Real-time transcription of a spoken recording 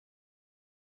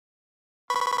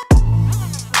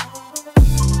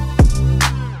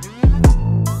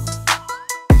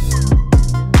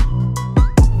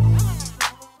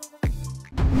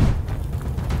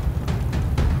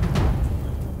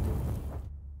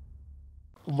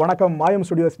வணக்கம் மாயம்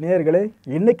ஸ்டுடியோஸ் நேயர்களே.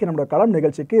 இன்னைக்கு நம்ம களம்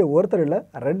நிகழ்ச்சிக்கு ஒருத்தர் இல்ல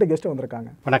ரெண்டு கெஸ்ட் வந்திருக்காங்க.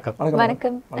 வணக்கம்.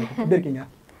 வணக்கம். எப்படி இருக்கீங்க?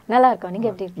 நல்லா இருக்கோம். நீங்க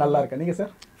எப்படி இருக்கீங்க? நல்லா இருக்கேன். நீங்க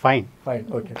சார்? ஃபைன்.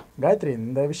 ஓகே. காயத்ரி,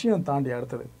 இந்த விஷயம் தாண்டி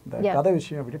அடுத்தது இந்த கதை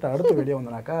விஷயம் விட்டுட்டு அடுத்து வெளியே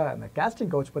வந்தனாக்கா இந்த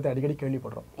காஸ்டிங் கவுச் பத்தி அடிக்கடி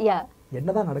கேள்விப்படுறோம்.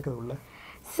 என்னதான் நடக்குது உள்ள?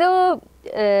 So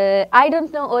I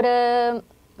don't know. ஒரு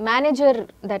மேனேஜர்,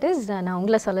 தட் இஸ் நான்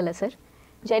உங்களை சொல்லலை சார்,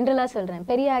 ஜென்ரலாக சொல்கிறேன்.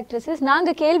 பெரிய ஆக்ட்ரஸஸ்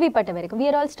நாங்கள் கேள்விப்பட்ட வரைக்கும் we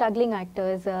are all struggling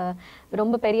actors.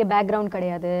 ரொம்ப பெரிய பேக்ரவுண்ட்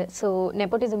கிடையாது. ஸோ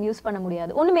நெப்போட்டிசம் யூஸ் பண்ண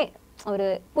முடியாது. ஒன்றுமே ஒரு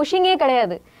புஷிங்கே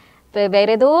கிடையாது. இப்போ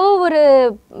வேறு ஏதோ ஒரு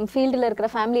ஃபீல்டில் இருக்கிற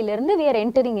ஃபேமிலியிலேருந்து we are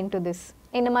entering in to this.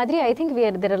 இந்த மாதிரி I think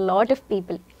there are lot of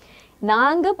people.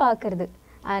 நாங்கள் பார்க்குறது,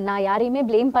 நான் யாரையுமே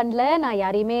ப்ளேம் பண்ணல, நான்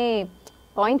யாரையுமே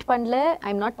பாயிண்ட் பண்ணல, I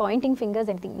am not Poynting fingers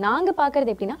anything. நாங்கள்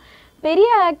பார்க்குறது எப்படின்னா, பெரிய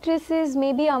ஆக்ட்ரஸஸ்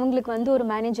மேபி அவங்களுக்கு வந்து ஒரு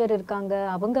மேனேஜர் இருக்காங்க,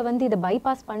 அவங்க வந்து இதை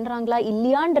பைபாஸ் பண்ணுறாங்களா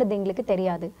இல்லையான்றது எங்களுக்கு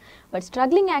தெரியாது. பட்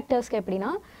ஸ்ட்ரகிளிங் ஆக்டர்ஸ்க்கு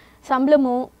எப்படின்னா,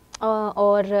 சம்பளமோ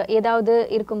ஒரு ஏதாவது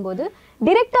இருக்கும்போது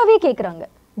டிரெக்டாகவே கேட்குறாங்க.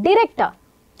 டிரெக்டாக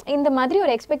இந்த மாதிரி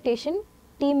ஒரு எக்ஸ்பெக்டேஷன்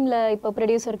டீமில் இப்போ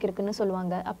ப்ரொடியூசருக்கு இருக்குன்னு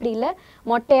சொல்லுவாங்க. அப்படி இல்லை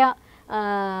மொட்டையாக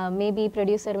மேபி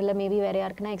ப்ரொடியூசர் இல்லை மேபி வேற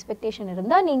யாருக்குன்னா எக்ஸ்பெக்டேஷன்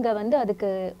இருந்தால் நீங்கள் வந்து அதுக்கு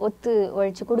ஒத்து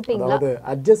உழைச்சி கொடுப்பீங்களா?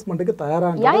 அட்ஜஸ்ட்மெண்ட்டுக்கு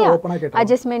தயாராக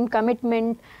adjustment,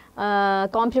 commitment,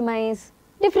 compromise,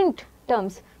 different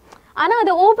terms. ஆனால்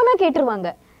அதை ஓப்பனாக கேட்டுருவாங்க.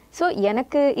 ஸோ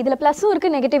எனக்கு இதில் ப்ளஸ்ஸும்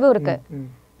இருக்குது, நெகட்டிவும் இருக்குது.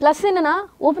 ப்ளஸ் என்னன்னா,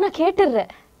 ஓப்பனாக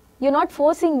கேட்டுடுறேன். You not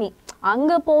forcing me.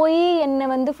 அங்கே போய் என்னை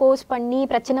வந்து ஃபோர்ஸ் பண்ணி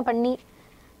பிரச்சனை பண்ணி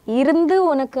இருந்து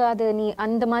உனக்கு அது நீ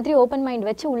அந்த மாதிரி ஓப்பன் மைண்ட்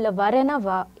வச்சு உள்ள வரேன்னா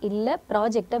வா, இல்லை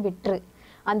ப்ராஜெக்டை விட்டுரு.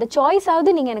 அந்த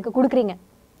சாய்ஸாவது நீங்கள் எனக்கு கொடுக்குறீங்க.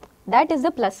 That is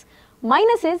the plus.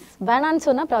 Minus is வேணான்னு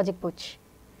சொன்னால் ப்ராஜெக்ட் போச்சு.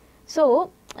 ஸோ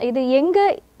இது எங்கே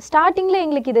ஸ்டார்டிங்கில்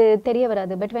எங்களுக்கு இது தெரிய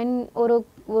வராது. பட் வென் ஒரு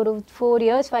 4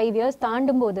 years 5 years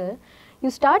தாண்டும் போது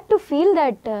you start to feel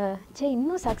that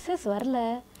இன்னும்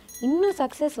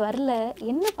சக்ஸஸ் வரல,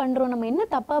 என்ன பண்ணுறோம், நம்ம என்ன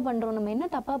தப்பாக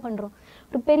பண்ணுறோம்.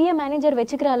 ஒரு பெரிய மேனேஜர்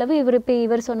வச்சுக்கிற அளவு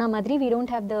இவர் சொன்ன மாதிரி we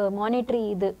don't have the monetary.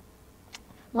 இது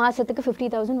மாதத்துக்கு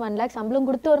 50,000 1 lakh சம்பளம்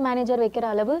கொடுத்து ஒரு மேனேஜர் வைக்கிற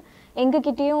அளவு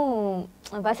எங்ககிட்டயும்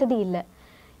வசதி இல்லை.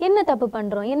 என்ன தப்பு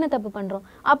பண்ணுறோம்.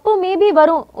 அப்போ மேபி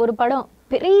வரும் ஒரு படம்,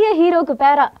 பெரிய ஹீரோக்கு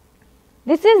பேரா,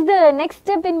 this is the next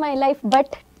step in my life.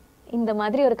 But இந்த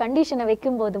மாதிரி ஒரு கண்டிஷனை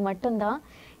வைக்கும்போது மட்டும்தான்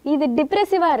இது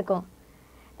டிப்ரெசிவாக இருக்கும்.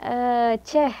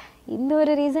 இந்த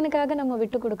ஒரு ரீசனுக்காக நம்ம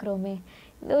விட்டு கொடுக்குறோமே,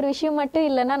 இந்த ஒரு விஷயம் மட்டும்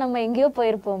இல்லைன்னா நம்ம எங்கேயோ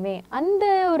போயிருப்போமே, அந்த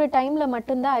ஒரு டைமில்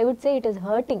மட்டும்தான் I would say it is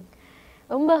hurting.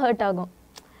 ரொம்ப ஹர்ட் ஆகும்.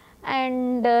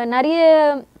 அண்ட் நிறைய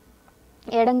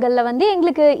இடங்களில் வந்து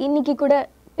எங்களுக்கு இன்னைக்கு கூட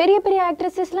பெரிய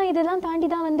ஆக்ட்ரஸஸ்லாம் இதெல்லாம் தாண்டி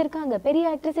தான்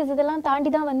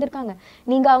வந்திருக்காங்க.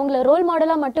 நீங்கள் அவங்கள ரோல்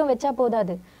மாடலாக மட்டும் வச்சா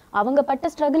போதாது, அவங்க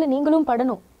பட்ட ஸ்ட்ரகிள் நீங்களும்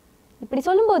படணும். இப்படி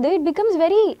சொல்லும்போது இட் பிகம்ஸ்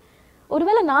வெரி,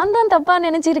 ஒருவேளை நான் தான் தப்பாக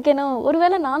நினச்சிருக்கேனோ,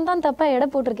 ஒருவேளை நான் தான் தப்பாக எடை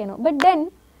போட்டிருக்கேனோ. But then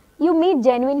you meet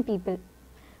genuine people.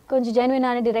 கொஞ்சம்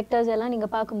ஜென்வினான டிரெக்டர்ஸ் எல்லாம்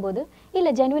நீங்கள் பார்க்கும்போது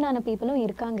இல்லை ஜென்வினான பீப்புளும்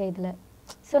இருக்காங்க இதில்.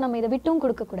 ஸோ நம்ம இதை விட்டும்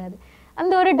கொடுக்கக்கூடாது.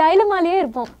 அந்த ஒரு டைலமாலேயே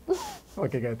இருப்போம்.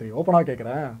 ஓகே காயத்ரி, ஓப்பனாக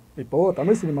கேட்குறேன். இப்போது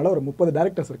தமிழ் சினிமாவில் ஒரு 30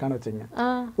 டேரக்டர்ஸ் இருக்கான்னு வச்சுங்க,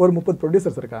 ஒரு 30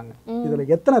 ப்ரொடியூசர்ஸ் இருக்காங்க.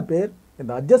 இதில் எத்தனை பேர்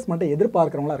இந்த அட்ஜஸ்ட்மெண்ட்டை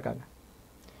எதிர்பார்க்குறவங்களா இருக்காங்க?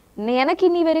 எனக்கு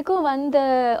இன்னி வரைக்கும் வந்த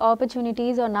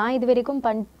ஆப்பர்ச்சுனிட்டிஸ், நான் இது வரைக்கும்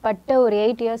பட்ட ஒரு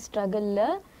 8 years ஸ்ட்ரகிளில்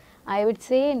I would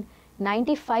say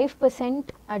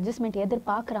 95% adjustment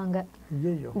எதிர்பார்க்குறாங்க.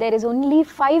 தேர் இஸ் ஒன்லி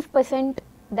 5%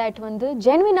 தட் வந்து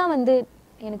ஜென்வினாக வந்து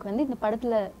எனக்கு வந்து இந்த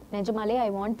படத்தில் நிஜமாலே I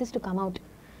want this to come out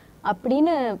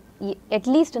அப்படின்னு.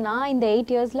 அட்லீஸ்ட் நான் இந்த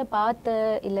 8 yearsல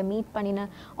பார்த்த இல்லை மீட் பண்ணின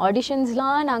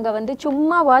ஆடிஷன்ஸ்லாம் நாங்கள் வந்து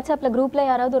சும்மா வாட்ஸ்அப்பில் குரூப்பில்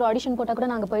யாராவது ஒரு ஆடிஷன் போட்டால் கூட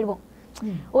நாங்கள் போயிடுவோம்.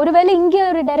 ஒருவேளை இங்கே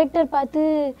ஒரு டைரக்டர் பார்த்து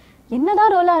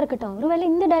என்னதான் ரோலாக இருக்கட்டும், ஒருவேளை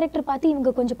இந்த டைரக்டர் பார்த்து இவங்க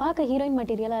கொஞ்சம் பார்க்க ஹீரோயின்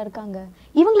மெட்டீரியலாக இருக்காங்க,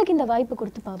 இவங்களுக்கு இந்த வாய்ப்பு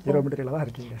கொடுத்து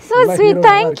பார்ப்போம். So sweet,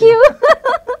 thank you.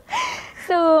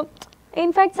 So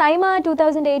in fact SIMA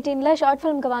 2018 short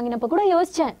ஃபிலிம்க்கு வாங்கினப்போ கூட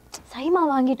யோசித்தேன், சைமா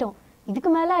வாங்கிட்டோம்,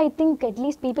 இதுக்கு மேலே I think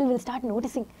at least people will start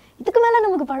noticing, இதுக்கு மேலே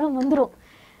நமக்கு படம் வந்துடும்.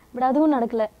 பட் அதுவும்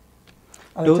நடக்கல.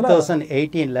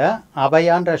 2018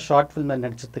 அபயான்ற ஷார்ட் ஃபிலிமில்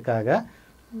நடிச்சதுக்காக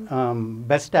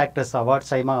best actress award,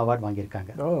 SIMA award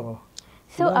வாங்கியிருக்காங்க.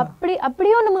 ஸோ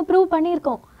அப்படியும் நம்ம ப்ரூவ்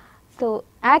பண்ணியிருக்கோம். ஸோ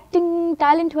ஆக்டிங்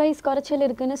டேலண்ட் வைஸ் குறைச்சல்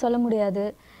இருக்குன்னு சொல்ல முடியாது.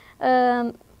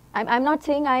 I'm not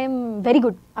saying I am very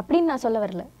good அப்படின்னு நான் சொல்ல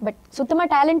வரல. பட்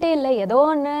சுத்தமாக டேலண்ட்டே இல்லை, ஏதோ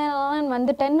ஒன்று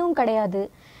வந்துட்டேன்னும் கிடையாது,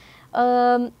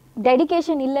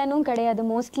 டெடிக்கேஷன் இல்லைன்னும் கிடையாது.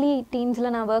 மோஸ்ட்லி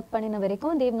டீம்ஸில் நான் ஒர்க் பண்ணின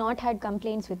வரைக்கும் they've not had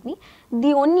complaints with me.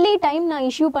 The only time நான்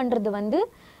இஷ்யூ பண்ணுறது வந்து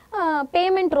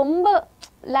பேமெண்ட் ரொம்ப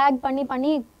லேக்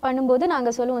பண்ணும்போது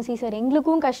நாங்கள் சொல்லுவோம், சார்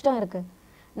எங்களுக்கும் கஷ்டம் இருக்குது,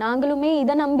 நாங்களுமே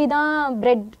இதை நம்பி தான்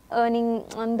பிரெட் ஏர்னிங்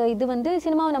அந்த இது வந்து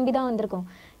சினிமாவை நம்பி தான் வந்திருக்கோம்.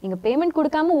 நீங்கள் பேமெண்ட்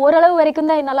கொடுக்காம ஓரளவு வரைக்கும்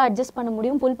தான் என்னால் அட்ஜஸ்ட் பண்ண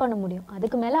முடியும், புல் பண்ண முடியும்.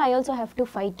 அதுக்கு மேலே I also have to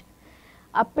fight.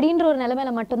 அப்படின்ற ஒரு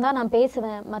நிலைமையில மட்டும்தான் நான்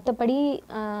பேசுவேன். மற்றபடி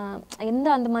எந்த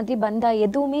அந்த மாதிரி பந்தா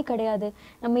எதுவுமே கிடையாது.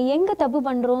 நம்ம எங்கே தப்பு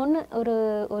பண்ணுறோன்னு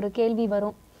ஒரு கேள்வி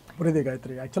வரும். புரியுது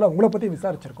காயத்ரி. ஆக்சுவலாக உங்களை பற்றி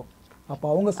விசாரிச்சிருக்கோம். அப்போ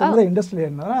அவங்க சொன்னது இண்டஸ்ட்ரியில்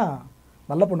என்னன்னா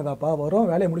நல்ல பொண்ணுதாப்பா, வரும்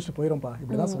வேலையை முடிச்சுட்டு போயிடும்ப்பா,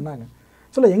 இப்படி தான் சொன்னாங்க.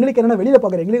 சொல்ல எங்களுக்கு என்னென்னா வெளியில்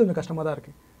பார்க்குற எங்களுக்கு கொஞ்சம் கஷ்டமாக தான்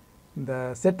இருக்குது. இந்த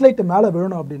செட்லைட்டு மேலே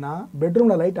விழணும் அப்படின்னா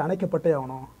பெட்ரூமில் லைட் அணைக்கப்பட்டே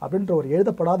ஆகணும் அப்படின்ற ஒரு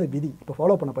எழுதப்படாத விதி இப்போ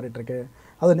ஃபாலோ பண்ணப்பட்டுருக்கு.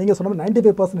 அது நீங்கள் சொன்ன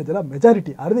 95%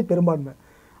 மெஜாரிட்டி, அறுதி பெரும்பான்மை.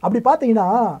 அப்படி பார்த்தீங்கன்னா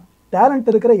டேலண்ட்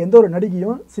இருக்கிற எந்த ஒரு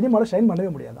நடிகையும் சினிமாவில் ஷைன் பண்ணவே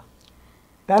முடியாதா?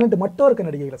 டேலண்ட் மட்டும் இருக்க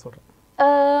நடிகைகளை சொல்கிறேன்.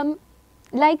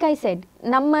 லைக் ஐ செட்,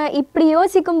 நம்ம இப்படி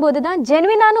யோசிக்கும் போது தான்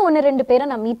ஜென்வினான 1-2 பேரை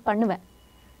நான் மீட் பண்ணுவேன்,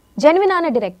 ஜென்வினான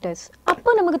டிரெக்டர்ஸ். அப்போ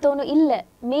நமக்கு தோணும் இல்லை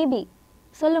மேபி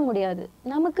சொல்ல முடியாது,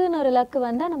 நமக்குன்னு ஒரு லக்கு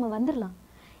வந்தால் நம்ம வந்துடலாம்.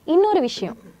 இன்னொரு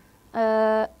விஷயம்,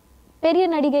 பெரிய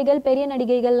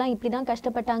நடிகைகள்லாம் இப்படி தான்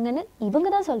கஷ்டப்பட்டாங்கன்னு இவங்க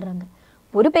தான் சொல்கிறாங்க.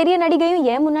 ஒரு பெரிய நடிகையும்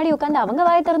ஏன் முன்னாடி உட்காந்து அவங்க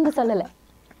வாயை திறந்து சொல்லலை.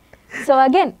 So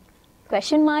again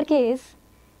question mark is,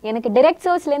 எனக்கு டிரெக்ட்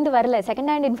சோர்ஸ்லேருந்து வரல,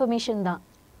 செகண்ட் ஹேண்ட் இன்ஃபர்மேஷன் தான்.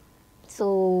 ஸோ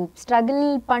ஸ்ட்ரகிள்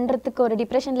பண்ணுறதுக்கு ஒரு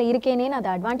டிப்ரெஷனில் இருக்கேனேன்னு அதை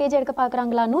அட்வான்டேஜ் எடுக்க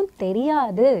பார்க்குறாங்களான்னு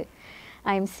தெரியாது.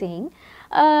 I am saying.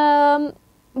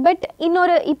 பட்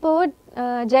இன்னொரு இப்போது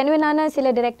ஜென்வினான சில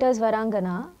டிரெக்டர்ஸ்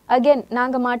வராங்கன்னா அகெயின்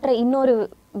நாங்கள் மாற்ற இன்னொரு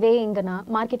வே எங்கன்னா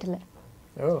மார்க்கெட் இல்லை.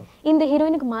 இந்த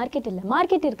ஹீரோயினுக்கு மார்க்கெட் இல்லை,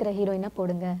 மார்க்கெட் இருக்கிற ஹீரோயினை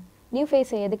போடுங்க, நியூ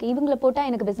ஃபேஸ் எதுக்கு, இவங்கள போட்டால்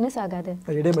எனக்கு பிஸ்னஸ் ஆகாது.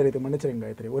 இடைமறித்து மன்னிச்சிருங்க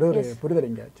காயத்ரி, ஒரு புரிதல்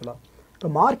இங்கே. ஆக்சுவலாக இப்போ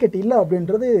மார்க்கெட் இல்லை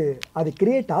அப்படின்றது அது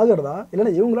கிரியேட் ஆகிறதா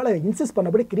இல்லைன்னா இவங்களால இன்சிஸ்ட்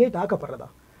பண்ணபடி கிரியேட் ஆக்கப்படுறதா?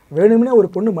 வேணும்னே ஒரு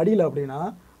பொண்ணு மடியில் அப்படின்னா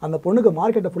அந்த பொண்ணுக்கு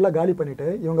மார்க்கெட்டை ஃபுல்லாக காலி பண்ணிவிட்டு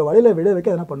இவங்க வழியில் விட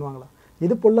வைக்க எதனா பண்ணுவாங்களா?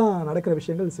 இது போலாம் நடக்கிற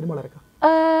விஷயங்கள் சினிமாவில் இருக்கா?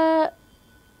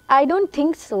 I don't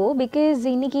think so. Because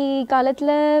இன்னைக்கு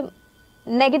காலத்தில்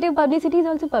negative publicity is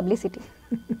also publicity.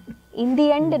 In the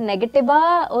end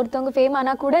நெகட்டிவாக ஒருத்தவங்க ஃபேம்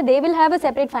ஆனால் கூட they will have a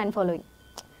separate fan following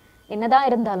என்னதான்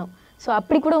இருந்தாலும். ஸோ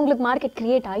அப்படி கூட உங்களுக்கு மார்க்கெட்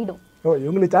கிரியேட் ஆகிடும்.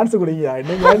 இவங்களுக்கு சான்ஸ் கொடுங்க.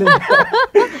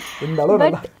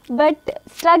 பட்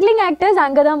ஸ்ட்ரகிளிங் ஆக்டர்ஸ்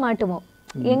அங்கே தான் மாட்டுவோம்.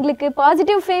 எங்களுக்கு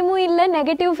பாசிட்டிவ் ஃபேமும் இல்லை,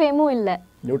 நெகட்டிவ் ஃபேமும் இல்லை,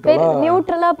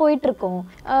 நியூட்ரலாக போயிட்டுருக்கோம்.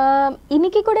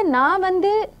 இன்னைக்கு கூட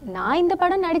நான் இந்த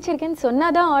படம் நடிச்சிருக்கேன்னு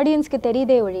சொன்னாதான் ஆடியன்ஸ்க்கு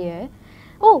தெரியுதே ஒழிய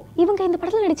ஓ இவங்க இந்த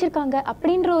படத்தில் நடிச்சிருக்காங்க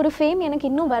அப்படின்ற ஒரு ஃபேம் எனக்கு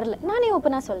இன்னும் வரல. நானே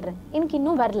ஓப்பனாக சொல்கிறேன், எனக்கு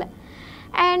இன்னும் வரல.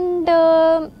 அண்ட்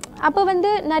அப்போ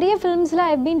நிறைய ஃபிலிம்ஸில்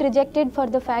I been rejected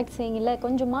for the fact saying இல்லை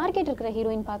கொஞ்சம் மார்க்கெட் இருக்கிற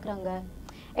ஹீரோயின் பார்க்குறாங்க,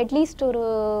 அட்லீஸ்ட் ஒரு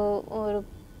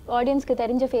ஆடியன்ஸ்க்கு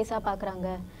தெரிஞ்ச ஃபேஸாக பார்க்குறாங்க,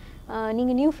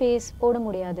 நீங்கள் நியூ ஃபேஸ் போட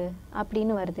முடியாது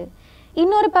அப்படின்னு வருது.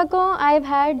 இன்னொரு பக்கம் I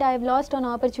have lost on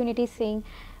opportunities saying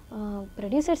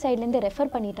producer சைட்லேருந்து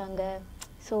ரெஃபர் பண்ணிட்டாங்க,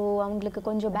 ஸோ அவங்களுக்கு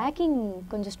கொஞ்சம் பேக்கிங்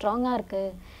கொஞ்சம் ஸ்ட்ராங்காக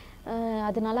இருக்குது,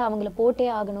 அதனால அவங்கள போட்டே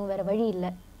ஆகணும், வேறு வழி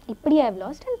இல்லை, இப்படி I have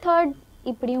lost. And third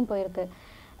இப்படியும் போயிருக்கு.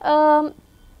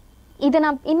 இதை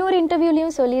நான் இன்னொரு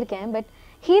இன்டர்வியூலையும் சொல்லியிருக்கேன். பட்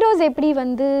ஹீரோஸ் எப்படி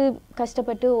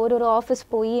கஷ்டப்பட்டு ஒரு ஆஃபீஸ்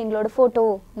போய் எங்களோட ஃபோட்டோ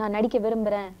நான் நடிக்க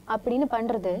விரும்புகிறேன் அப்படின்னு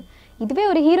பண்ணுறது, இதுவே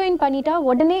ஒரு ஹீரோயின் பண்ணிட்டா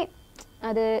உடனே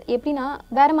அது எப்படின்னா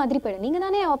வேறு மாதிரி போயிடும். நீங்கள்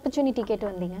தானே ஆப்பர்ச்சுனிட்டி கேட்டு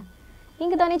வந்தீங்க,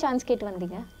 நீங்கள் தானே சான்ஸ் கேட்டு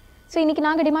வந்தீங்க, ஸோ இன்றைக்கி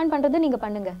நாங்கள் டிமாண்ட் பண்ணுறது நீங்கள்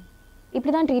பண்ணுங்கள்,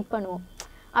 இப்படி தான் ட்ரீட் பண்ணுவோம்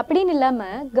அப்படின்னு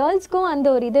இல்லாமல் கேர்ள்ஸ்க்கும் அந்த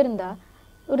ஒரு இது இருந்தால்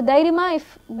ஒரு தைரியமாக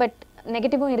பட்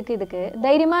நெகட்டிவும் இருக்குது இதுக்கு,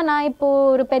 தைரியமாக நான் இப்போது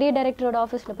ஒரு பெரிய டைரக்டரோட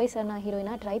ஆஃபீஸில் போய் சார் நான்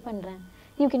ஹீரோயினாக ட்ரை பண்ணுறேன்,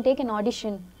 you can take an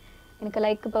audition. எனக்கு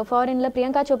லைக் இப்போ ஃபாரினில்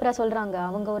பிரியங்கா சோப்ரா சொல்கிறாங்க,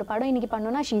 அவங்க ஒரு படம் இன்றைக்கி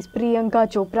பண்ணோன்னா she is Priyanka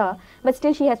Chopra, but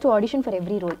still she has to audition for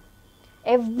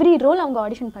every role அவங்க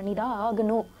ஆடிஷன் பண்ணி தான்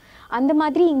ஆகணும். அந்த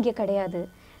மாதிரி இங்கே கிடையாது.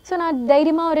 ஸோ நான்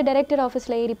தைரியமாக ஒரு டைரக்டர்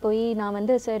ஆஃபீஸில் ஏறி போய் நான்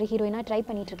சார் ஹீரோயினாக ட்ரை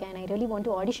பண்ணிகிட்ருக்கேன், I really want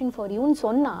to audition for யூன்னு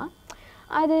சொன்னால்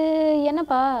அது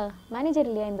என்னப்பா மேனேஜர்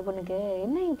இல்லையா இந்த பொண்ணுக்கு,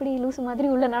 என்ன இப்படி லூசு மாதிரி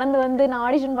உள்ளே நடந்து நான்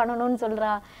ஆடிஷன் பண்ணணும்னு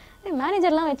சொல்கிறா,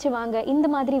 மேனேஜர்லாம் வச்சு வாங்க, இந்த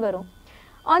மாதிரி வரும்.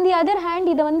 ஆன் தி அதர் ஹேண்ட்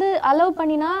இதை அலோவ்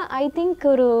பண்ணினா ஐ திங்க்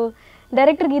ஒரு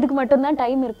டைரக்டருக்கு இதுக்கு மட்டும்தான்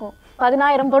டைம் இருக்கும்.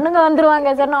 10,000 பொண்ணுங்க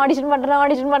வந்துருவாங்க சார் நான் ஆடிஷன்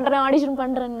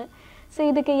பண்ணுறேன்னு. ஸோ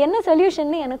இதுக்கு என்ன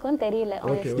சொல்யூஷன்னு எனக்கும் தெரியல.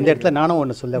 இந்த இடத்துல நானும்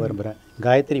ஒன்று சொல்ல விரும்புகிறேன்.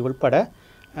 காயத்ரி உள்பட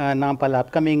நான் பல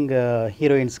அப்கமிங்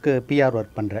ஹீரோயின்ஸ்க்கு பிஆர்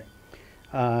ஒர்க் பண்ணுறேன்.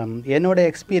 என்னோடய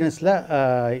எக்ஸ்பீரியன்ஸில்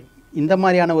இந்த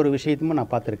மாதிரியான ஒரு விஷயத்தையும்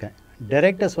நான் பார்த்துருக்கேன்.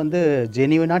 டைரக்டர்ஸ்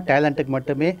ஜெனியூனாக டேலண்ட்டுக்கு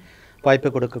மட்டுமே வாய்ப்பு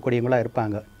கொடுக்கக்கூடியவங்களாக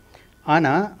இருப்பாங்க.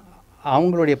 ஆனால்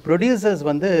அவங்களுடைய ப்ரொடியூசர்ஸ்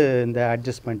இந்த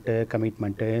அட்ஜஸ்ட்மெண்ட்டு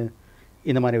கமிட்மெண்ட்டு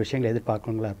இந்த மாதிரி விஷயங்களை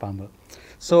எதிர்பார்க்கவங்களா இருப்பாங்க.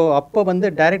 ஸோ அப்போ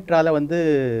டைரக்டரால்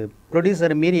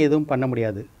ப்ரொடியூசரை மீறி எதுவும் பண்ண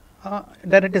முடியாது.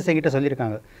 டைரக்டர்ஸ் என்கிட்ட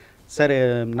சொல்லியிருக்காங்க, சார்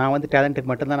நான்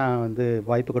டேலண்ட்டுக்கு மட்டும்தான் நான்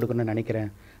வாய்ப்பு கொடுக்கணும்னு நினைக்கிறேன்,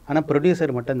 ஆனால்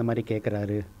ப்ரொடியூசர் மட்டும் இந்த மாதிரி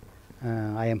கேட்குறாரு,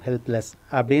 ஐ எம் ஹெல்ப்லெஸ்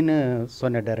அப்படின்னு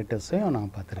சொன்ன டைரக்டர்ஸையும்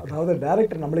நான் பார்த்துருக்கேன். அதாவது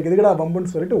டைரக்டர் நம்மளுக்கு எதுக்கடா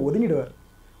பம்புன்னு சொல்லிட்டு ஒதுங்கிடுவார்,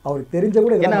 அவருக்கு தெரிஞ்ச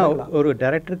கூட. ஏன்னா ஒரு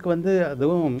டைரக்டருக்கு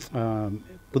அதுவும்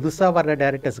புதுசாக வர்ற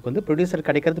டைரக்டர்ஸுக்கு ப்ரொடியூசர்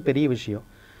கிடைக்கிறது பெரிய விஷயம்.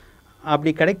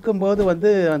 அப்படி கிடைக்கும்போது வந்து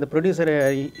அந்த ப்ரொடியூசரை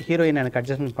ஹீரோயின் எனக்கு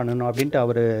அட்ஜஸ்ட்மெண்ட் பண்ணணும் அப்படின்ட்டு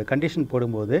அவர் கண்டிஷன்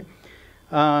போடும்போது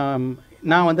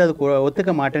நான் வந்து அதுக்கு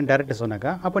ஒத்துக்க மாட்டேன்னு டேரக்டர்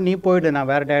சொன்னாக்கா, அப்போ நீ போயிடு, நான்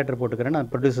வேறு டேரக்டர் போட்டுக்கிறேன்னு நான்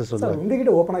ப்ரொடியூசர் சொல்லுவேன்.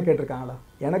 உங்ககிட்ட ஓப்பனாக கேட்டிருக்காங்களா,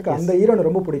 எனக்கு அந்த ஹீரோனை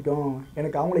ரொம்ப பிடிக்கும்,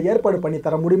 எனக்கு அவங்கள ஏற்பாடு பண்ணி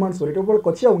தர முடியுமான்னு சொல்லிட்டு போல்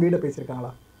கொச்சியாக உங்ககிட்ட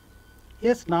பேசியிருக்காங்களா?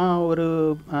 எஸ், நான் ஒரு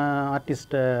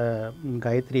ஆர்டிஸ்ட்டை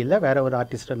காயத்ரியில் வேறு ஒரு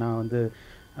ஆர்டிஸ்ட்டை நான் வந்து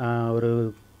ஒரு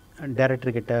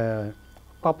டைரக்டர்கிட்ட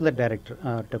பாப்புலர்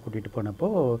டைரக்டர்கிட்ட கூட்டிகிட்டு போனப்போ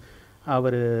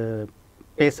அவர்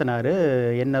பேசினார்,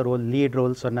 என்ன ரோல், லீட்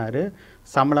ரோல் சொன்னார்,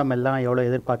 சம்பளம் எல்லாம் எவ்வளோ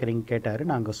எதிர்பார்க்குறீங்க கேட்டார்.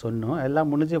 நாங்கள் சொன்னோம்.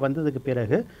 எல்லாம் முடிஞ்சு வந்ததுக்கு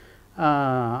பிறகு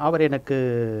அவர் எனக்கு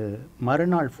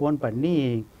மறுநாள் ஃபோன் பண்ணி,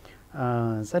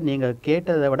 சார் நீங்கள்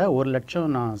கேட்டதை விட 1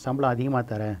 லட்சம் நான் சம்பளம் அதிகமாக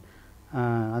தரேன்,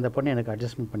 அந்த பொண்ணை எனக்கு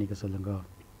அட்ஜஸ்ட்மெண்ட் பண்ணிக்க சொல்லுங்க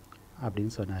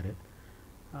அப்படின்னு சொன்னார்.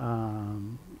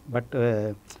 பட்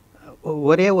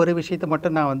ஒரே ஒரு விஷயத்தை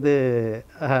மட்டும் நான் வந்து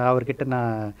அவர்கிட்ட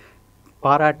நான்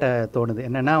பாராட்ட தோணுது.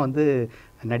 என்னென்னா வந்து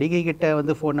நடிகைகிட்ட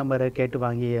வந்து ஃபோன் நம்பரை கேட்டு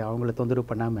வாங்கி அவங்கள தொந்தரவு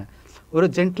பண்ணாமல் ஒரு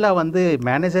ஜென்டலாக வந்து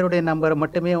மேனேஜருடைய நம்பரை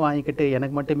மட்டுமே வாங்கிக்கிட்டு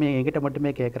எனக்கு மட்டுமே என்கிட்ட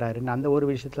மட்டுமே கேட்குறாருன்னு அந்த ஒரு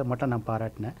விஷயத்தில் மட்டும் நான்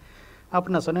பாராட்டினேன்.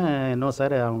 அப்போ நான் சொன்னேன், நோ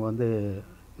சார், அவங்க வந்து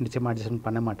நிச்சயமாக அட்ஜஸ்ட்மெண்ட்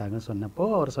பண்ண மாட்டாங்கன்னு சொன்னப்போ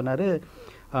அவர் சொன்னார்,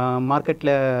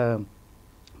 மார்க்கெட்டில்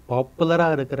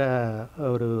பாப்புலராக இருக்கிற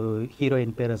ஒரு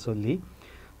ஹீரோயின் பேரை சொல்லி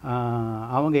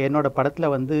அவங்க என்னோடய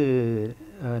படத்தில் வந்து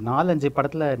 4-5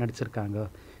 படத்தில் நடிச்சிருக்காங்க,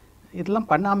 இதெல்லாம்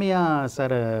பண்ணாமையா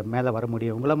சார் மேலே வர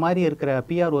முடியும், உங்களை மாதிரி இருக்கிற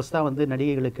பிஆர்ஓஸ் தான் வந்து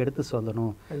நடிகைகளுக்கு எடுத்து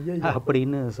சொல்லணும்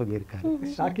அப்படின்னு சொல்லியிருக்காரு.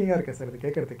 ஷாக்கிங்காக இருக்கேன் சார் இது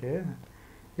கேட்குறதுக்கு.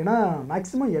 ஏன்னா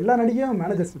மேக்ஸிமம் எல்லா நடிகையும்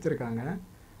மேனேஜர்ஸ் வச்சுருக்காங்க,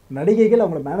 நடிகைகள்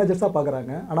அவங்கள மேனேஜர்ஸாக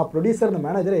பார்க்குறாங்க, ஆனால் ப்ரொடியூசர் இந்த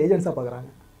மேனேஜரை ஏஜென்ட்ஸாக பார்க்குறாங்க.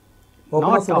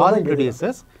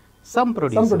 Some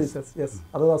producers. எஸ்,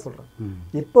 அதை தான் சொல்கிறேன்.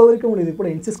 இப்போ வரைக்கும் உங்களுக்கு இது போல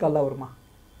இன்சிஸ் கால்லாம் வருமா,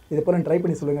 இது போல ட்ரை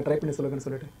பண்ணி சொல்லுங்கன்னு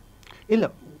சொல்லிட்டு? இல்லை,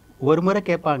 ஒரு முறை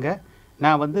கேட்பாங்க,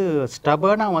 நான் வந்து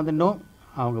ஸ்டபர்னாக வந்துடணும்,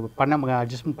 அவங்க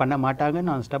அட்ஜஸ்ட்மெண்ட் பண்ண மாட்டாங்கன்னு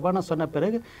நான் ஸ்டபர்னாக சொன்ன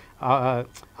பிறகு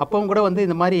அப்பவும் கூட வந்து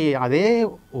இந்த மாதிரி அதே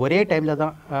ஒரே டைமில்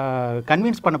தான்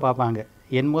கன்வின்ஸ் பண்ண பார்ப்பாங்க,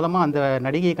 என் மூலமாக அந்த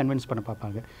நடிகையை கன்வின்ஸ் பண்ண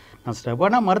பார்ப்பாங்க. நான்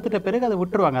ஸ்டபர்னாக மறுத்துட்ட பிறகு அதை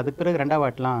விட்டுருவாங்க. அதுக்கு பிறகு 2வது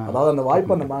வாட்டெலாம், அதாவது அந்த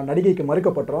வாய்ப்பு அந்த நடிகைக்கு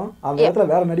மறுக்கப்பட்டுரும், அந்த இடத்துல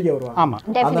வேற நடிகை வருவாங்க. ஆமாம்,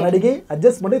 அந்த நடிகை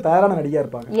அட்ஜஸ்ட் பண்ணி தயாரான நடிகையாக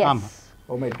இருப்பாங்க. ஆமாம்.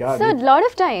 Oh my God. So lot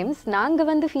of times நாங்க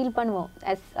வந்து ஃபீல் பண்ணுவோம்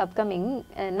as upcoming,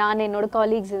 நான் என்னோட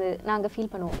காலீக்ஸ் நாங்க ஃபீல்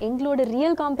பண்ணுவோம், எங்களோட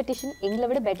ரியல் காம்படிஷன் எங்களை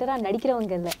விட பெட்டரா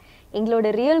நடிக்கிறவங்க இல்லை, எங்களோட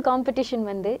ரியல் காம்படிஷன்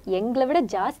வந்து எங்களை விட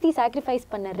ஜாஸ்தி சாக்ரிஃபைஸ்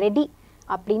பண்ண ரெடி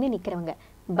அப்படின்னு நிற்கிறவங்க.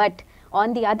 But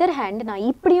on the other hand நான்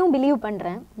இப்படியும் பிலீவ்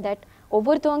பண்ணுறேன் தட்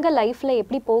ஒவ்வொருத்தவங்க லைஃப்பில்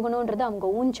எப்படி போகணுன்றது அவங்க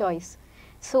ஓன் சாய்ஸ்.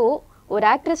 ஸோ ஒரு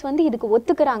ஆக்ட்ரஸ் வந்து இதுக்கு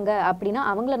ஒத்துக்கிறாங்க அப்படின்னா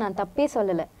அவங்கள நான் தப்பே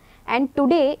சொல்லலை. And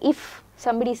today if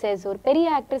somebody says ஒரு பெரிய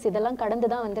ஆக்ட்ரஸ் இதெல்லாம் கடந்து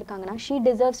தான் வந்திருக்காங்கன்னா she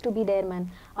deserves to be there man.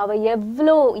 அவ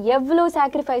எவ்வளோ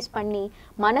சாக்ரிஃபைஸ் பண்ணி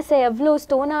மனசை எவ்வளோ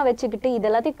ஸ்டோனாக வச்சுக்கிட்டு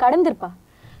இதெல்லாத்தையும் கடந்திருப்பா.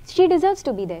 she deserves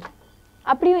to be there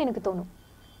அப்படியும் எனக்கு தோணும்.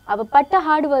 அவ பட்ட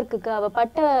ஹார்ட் ஒர்க்குக்கு, அவ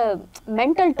பட்ட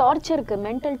மென்டல் டார்ச்சருக்கு,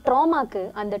 மென்டல் ட்ராமாக்கு,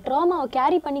 அந்த ட்ராமாவை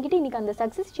கேரி பண்ணிக்கிட்டு இன்னைக்கு அந்த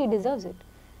success she deserves it.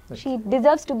 she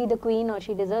deserves to be the queen or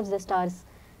she deserves the stars.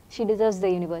 she deserves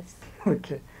the universe.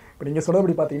 Okay, இப்போ நீங்கள்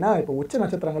சொல்கிறபடி பார்த்தீங்கன்னா இப்போ உச்ச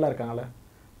நட்சத்திரங்களாக இருக்காங்களே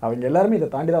அவங்க எல்லாருமே இதை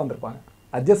தாண்டி தான் வந்திருப்பாங்க,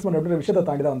 அட்ஜஸ்ட்மெண்ட் அப்படின்ற விஷயத்தை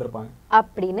தாண்டி தான் வந்திருப்பாங்க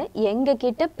அப்படின்னு எங்க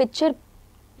கிட்ட பிக்சர்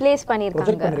பிளேஸ்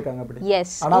பண்ணியிருக்காங்க.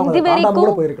 எஸ், இது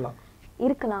வரைக்கும் போயிருக்கலாம்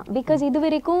இருக்கலாம். பிகாஸ் இது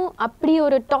வரைக்கும் அப்படி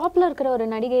ஒரு டாப்ல இருக்கிற ஒரு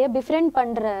நடிகையை பிஃப்ரெண்ட்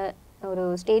பண்ற ஒரு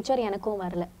ஸ்டேச்சர் எனக்கும்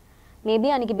வரல.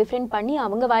 மேபி அன்னைக்கு பிஃப்ரெண்ட் பண்ணி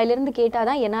அவங்க வாயிலிருந்து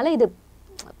கேட்டாதான் என்னால் இது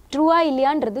ட்ரூவா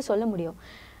இல்லையான்றது சொல்ல முடியும்.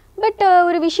 பட்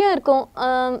ஒரு விஷயம் இருக்கும்,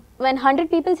 when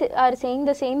 100 people are saying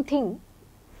the same thing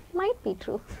might be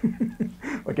true.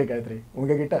 Okay Gayatri,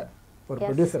 உங்ககிட்ட ஒரு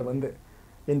ப்ரொடியூசர் வந்து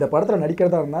இந்த படத்தில்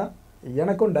நடிக்கிறதா இருந்தால்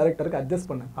எனக்கும் டைரக்டருக்கு அட்ஜஸ்ட்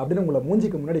பண்ணு அப்படின்னு உங்களை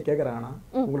மூஞ்சிக்கு முன்னாடி கேட்குறாங்கன்னா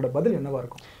உங்களோட பதில் என்னவா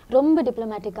இருக்கும்? ரொம்ப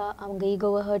டிப்ளமேட்டிக்காக அவங்க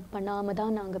ஈகோவை ஹர்ட் பண்ணாமல்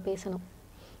தான் நாங்கள் பேசணும்.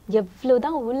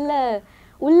 எவ்வளோதான்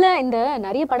உள்ள இந்த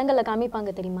நிறைய படங்களில்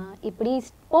காமிப்பாங்க தெரியுமா, இப்படி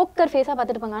போக்கர் ஃபேஸாக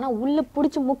பார்த்துட்டு ஆனால் உள்ளே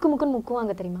பிடிச்சி முக்குன்னு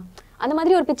முக்குவாங்க தெரியுமா, அந்த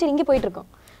மாதிரி ஒரு பிக்சர் இங்கே போயிட்டுருக்கோம்.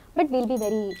 But will be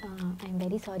very I am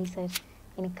very sorry sir,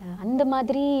 எனக்கு அந்த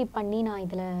மாதிரி பண்ணி நான்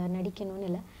இதில் நடிக்கணும்னு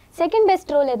இல்லை. செகண்ட்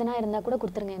பெஸ்ட் ரோல் எதுனா இருந்தால் கூட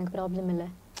கொடுத்துருங்க, எனக்கு ப்ராப்ளம் இல்லை.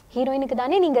 ஹீரோயினுக்கு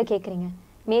தானே நீங்கள் கேட்குறீங்க.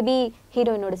 மேபி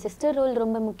ஹீரோயினோட சிஸ்டர் ரோல்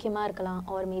ரொம்ப முக்கியமாக இருக்கலாம்,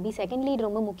 ஆர் மேபி செகண்ட் லீட்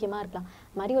ரொம்ப முக்கியமாக இருக்கலாம்.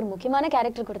 மாதிரி ஒரு முக்கியமான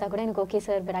கேரக்டர் கொடுத்தா கூட எனக்கு okay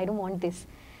sir, but I don't want this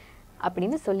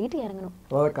அப்படின்னு சொல்லிட்டு இறங்கணும்.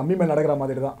 அதாவது கம்மி மேல் நடக்கிற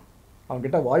மாதிரி தான்,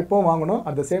 அவங்ககிட்ட வாய்ப்பும் வாங்கணும்,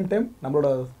 அட் த சேம் டைம் நம்மளோட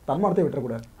தன்மானத்தை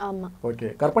விட்டுறக்கூடாது. ஆமாம், ஓகே.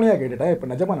 கற்பனையாக கேட்டுட்டேன், இப்போ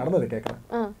நிஜமாக நடந்ததை கேட்குறேன்.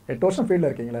 8 வருஷம் ஃபீல்டில்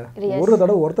இருக்கீங்களே, ஒரு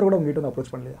தடவை ஒருத்தர் கூட உங்ககிட்ட வந்து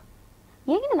அப்ரோச் பண்ணலையா?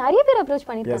 ஏங்க நிறைய பேர் அப்ரோச்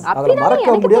பண்ணிருக்காங்க. அப்படி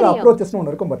மறக்க முடியாத அப்ரோச்சஸ்னு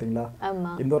ஒன்னு இருக்கும் பாத்தீங்களா?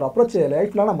 இந்த ஒரு அப்ரோச்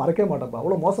லைஃப்ல நான் மறக்கவே மாட்டேன்.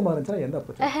 அவ்வளவு மோசமா இருந்துச்சுனா எந்த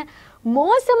அப்ரோச்?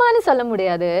 மோசமானு சொல்ல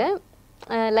முடியாது.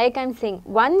 Like I am saying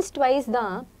once twice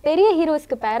தான் பெரிய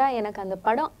ஹீரோஸ்க்கு பேரா எனக்கு அந்த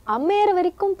படம் அமையற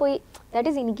வரைக்கும் போய் தட்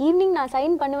இஸ் இன்னைக்கு ஈவினிங் நான்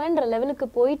சைன் பண்ணுவேன்ற லெவலுக்கு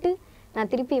போயிட்டு நான்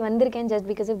திருப்பி வந்திருக்கேன் just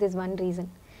because of this one reason.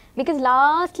 Because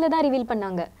லாஸ்ட்டில் தான் ரிவீல்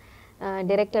பண்ணாங்க.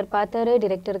 டிரெக்டர் பார்த்தாரு,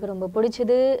 டிரெக்டருக்கு ரொம்ப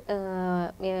பிடிச்சது,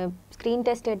 ஸ்க்ரீன்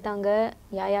டெஸ்ட் எடுத்தாங்க,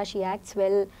 யா ஷி ஆக்ட்ஸ்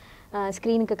வெல்,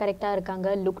 ஸ்க்ரீனுக்கு கரெக்டாக இருக்காங்க,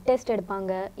 லுக் டெஸ்ட்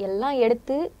எடுப்பாங்க, எல்லாம்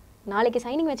எடுத்து நாளைக்கு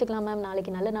சைனிங் வச்சுக்கலாம் மேம்,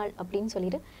 நாளைக்கு நல்ல நாள் அப்படின்னு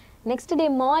சொல்லிட்டு நெக்ஸ்ட் டே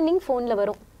மார்னிங் ஃபோனில்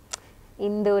வரும்,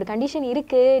 இந்த ஒரு கண்டிஷன்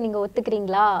இருக்குது நீங்கள்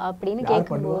ஒத்துக்கிறீங்களா அப்படின்னு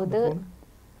கேட்கும்போது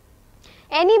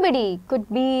anybody could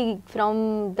be from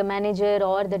the manager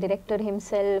or the director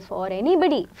himself or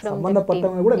anybody from the team.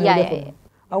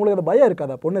 அவங்களுக்கு அந்த பயம்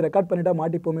இருக்காதா? பொண்ணு ரெக்கார்ட் பண்ணிட்டா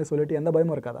மாட்டிப்போமே சொல்லிட்டு எந்த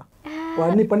பயமும் இருக்காதா?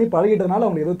 பண்ணி பழகிட்டதுனால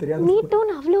அவங்களுக்கு எதுவும் தெரியாது. நீ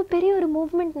டோன் அவ்வளோ பெரிய ஒரு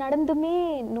மூவ்மெண்ட் நடந்துமே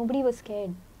nobody was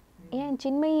scared. ஏன்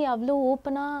சின்மயி அவ்வளோ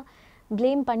ஓப்பனாக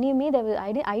blame பண்ணியுமே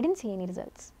I didn't see any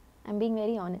results. I'm being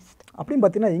very honest. அப்படின்னு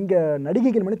பார்த்தீங்கன்னா இங்கே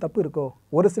நடிகைகள் மேலே தப்பு இருக்கோ?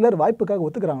 ஒரு சிலர் வாய்ப்புக்காக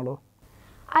ஒத்துக்கிறாங்களோ?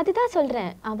 அதுதான்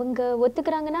சொல்கிறேன், அவங்க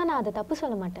ஒத்துக்கிறாங்கன்னா நான் அதை தப்பு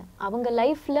சொல்ல மாட்டேன். அவங்க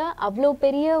லைஃப்பில் அவ்வளோ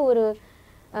பெரிய ஒரு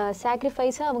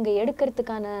சாக்ரிஃபைஸை அவங்க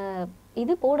எடுக்கிறதுக்கான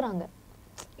இது போடுறாங்க.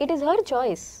 It is her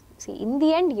choice. C in the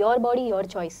end your body your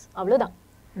choice, அவ்வளோதான்.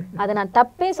 அதை நான்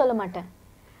தப்பே சொல்ல மாட்டேன்.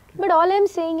 But all I'm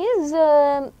saying is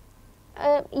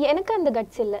எனக்கு அந்த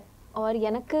கட்ஸ் இல்லை, ஆர்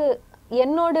எனக்கு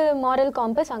என்னோட மாரல்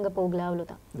காம்பஸ் அங்கே போகல,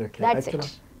 அவ்வளோதான். That's it.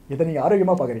 இதை நீங்கள்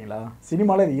ஆரோக்கியமாக பார்க்குறீங்களா?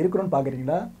 சினிமாவில் இது இருக்கணும்னு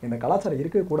பார்க்குறீங்களா? இந்த கலாச்சாரம்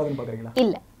இருக்கவே கூடாதுன்னு பார்க்குறீங்களா?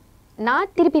 இல்லை,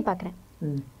 நான் திருப்பி பார்க்குறேன்,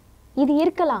 இது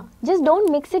இருக்கலாம், just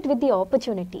don't mix it with the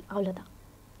opportunity, அவ்வளோதான்.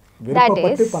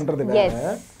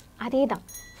 அதே தான்,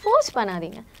 ஃபோர்ஸ்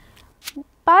பண்ணாதீங்க.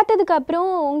 பார்த்ததுக்கு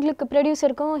அப்புறம் உங்களுக்கு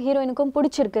ப்ரொடியூசருக்கும் ஹீரோயினுக்கும்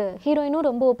பிடிச்சிருக்கு, ஹீரோயினும்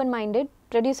ரொம்ப open minded,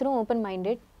 ப்ரொடியூசரும் open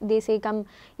minded, they say come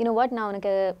you know what, நான்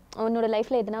உனக்கு உன்னோட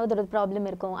லைஃப்பில் எதனாவது ஒரு ப்ராப்ளம்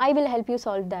இருக்கும், I will help you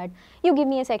solve that, you give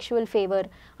me a sexual favour.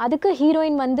 அதுக்கு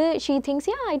ஹீரோயின் வந்து she things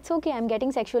yeah it's okay, I am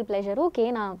getting sexual pleasure, okay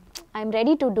நான் I am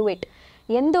ready to do it,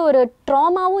 எந்த ஒரு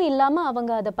ட்ராமாவும் இல்லாமல்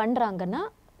அவங்க அதை பண்ணுறாங்கன்னா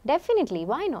definitely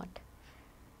why not.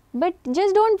 But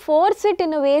just don't force it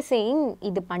in a way saying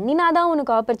இது பண்ணினாதான்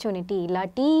உனக்கு ஆப்பர்ச்சுனிட்டி,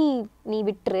 இல்லாட்டி நீ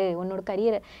விட்டுரு உன்னோட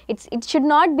கரியரை. It should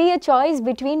not be a choice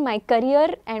between my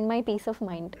career and my piece of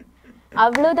mind,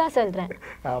 அவ்வளோதான் சொல்கிறேன்.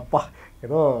 அப்பா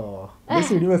ஏதோ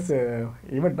மிஸ் யூனிவர்ஸ்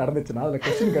ஈவெண்ட் நடந்துச்சுன்னா அதில்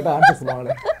கொஸ்டின் கேட்டால் ஆன்சர்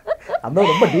சொல்லுவாங்களே, அந்த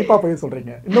ரொம்ப டீப்பாக போய்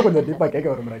சொல்கிறீங்க. இன்னும் கொஞ்சம் டீப்பாக கேட்க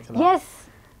விரும்புகிறேன். ஆக்சுவலாக எஸ்,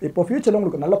 இப்போ ஃபியூச்சரில்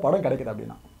உங்களுக்கு நல்ல படம் கிடைக்குது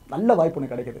அப்படின்னா, நல்ல வாய்ப்பு ஒன்று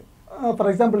கிடைக்குது. ஃபார்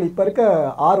எக்ஸாம்பிள் இப்போ இருக்க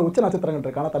 6 உச்ச நட்சத்திரங்கள்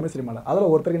இருக்கான தமிழ் சினிமாவில்,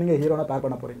 அதில் ஒருத்தருக்கு நீங்கள் ஹீரோனா பேர்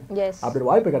பண்ண போகிறீங்க. அப்படி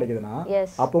வாய்ப்பு கிடைக்குதுன்னா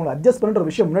அப்போ உங்களுக்கு அட்ஜஸ்ட் பண்ணுற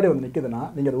விஷயம் முன்னாடி வந்து நிற்குதுன்னா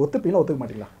நீங்கள் அதை ஒத்துப்பீங்களா ஒத்துக்க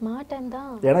மாட்டீங்களா? மாட்டேன் தான்.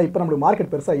 ஏன்னா இப்போ நம்மளுக்கு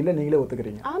மார்க்கெட் பெருசாக இல்லை, நீங்களே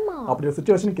ஒத்துக்கிறீங்க. அப்படி ஒரு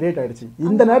சுச்சுவேஷன் கிரியேட் ஆகிடுச்சு.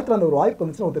 இந்த நேரத்தில் அந்த ஒரு வாய்ப்பு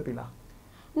வந்துச்சுன்னா ஒத்துப்பீங்களா?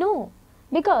 நோ,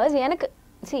 பிகாஸ் எனக்கு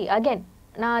சி அகேன்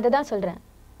நான் அதை தான் சொல்கிறேன்,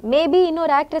 மேபி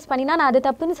இன்னொரு ஆக்ட்ரஸ் பண்ணினா நான் அது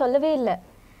தப்புன்னு சொல்லவே இல்லை.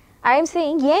 ஐ எம்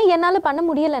சேயிங் ஏன் என்னால் பண்ண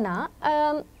முடியலைன்னா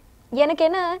எனக்கு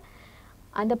என்ன,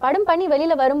 அந்த படம் பண்ணி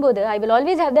வெளியில் வரும்போது I will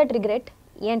always have that regret,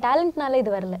 என் டேலண்ட்னால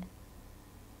இது வரல,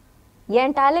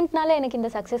 என் டேலண்ட்னால எனக்கு இந்த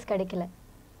சக்ஸஸ் கிடைக்கல,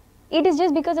 it is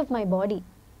just because of my body.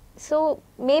 So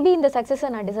maybe இந்த சக்ஸஸை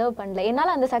நான் டிசர்வ் பண்ணல,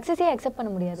 என்னால் அந்த சக்ஸஸே அக்செப்ட்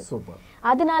பண்ண முடியாது.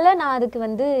 அதனால நான் அதுக்கு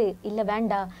வந்து இல்லை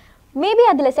வேண்டாம், மேபி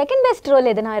அதில் செகண்ட் பெஸ்ட்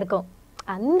ரோல் எதுனா இருக்கும்,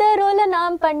 அந்த ரோலை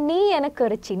நான் பண்ணி எனக்கு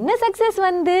ஒரு சின்ன சக்ஸஸ்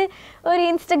வந்து ஒரு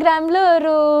இன்ஸ்டாகிராமில்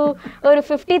ஒரு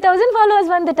 50,000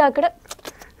 ஃபாலோவர்ஸ் வந்துட்டா கூட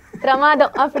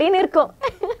பிரமாதம் அப்படின்னு இருக்கும்.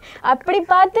 அப்படி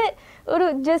பார்த்து ஒரு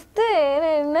ஜஸ்ட்டு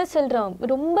என்ன சொல்கிறோம்,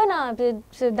 ரொம்ப நான்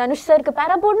தனுஷ் சருக்கு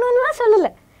பேரா போடணும்னுலாம்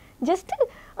சொல்லலை, ஜஸ்ட்டு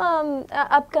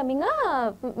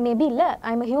அப்கமிங்காக மேபி இல்லை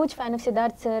I am a huge fan of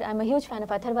Siddharth sir, I am a huge fan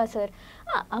of Atharva sir,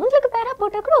 அவங்களுக்கு பேரா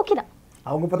போட்டால் கூட ஓகே தான்.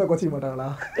 அவங்க பார்த்தா கோச்சிக்க மாட்டாங்களா?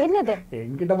 என்னது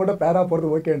என்கிட்ட மட்டும் பேரா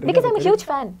போகிறது okay, because I am a huge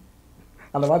fan.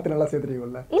 அந்த வார்த்தை நல்லா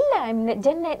சேர்த்துறீங்கல்ல? இல்லை,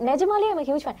 நிஜமாலே I am a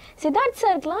huge fan. Siddharth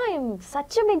சாருக்குலாம் I am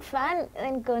such a big fan.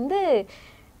 எனக்கு வந்து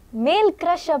மேல்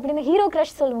க்ரஷ் அப்படின்னு ஹீரோ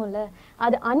க்ரஷ் சொல்லுவோம்ல,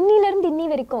 அது அன்னிலேருந்து இன்னி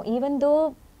வரைக்கும். ஈவன் தோ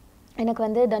எனக்கு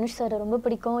வந்து தனுஷ் சாரை ரொம்ப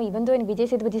பிடிக்கும், ஈவன் தோ எனக்கு விஜய்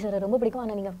சேதுபதி சாரை ரொம்ப பிடிக்கும்,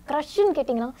 ஆனால் நீங்கள் க்ரஷ்ன்னு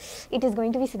கேட்டிங்கன்னா it is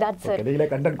going to be Siddharth sir.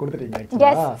 Content கொடுத்துட்டீங்க.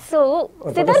 எஸ், ஸோ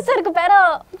சித்தார்த் சாருக்கு பேரா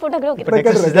போட்டால் கூட ஓகே.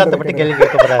 சித்தார்த்த பற்றி கேள்வி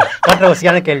கேட்க போகிறேன்,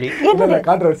 கான்ட்ரோவர்சியான கேள்வி.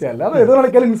 கான்ட்ரோவர்சியா இல்லை, அது எதனால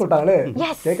கேள்வின்னு சொல்லிட்டாங்களே,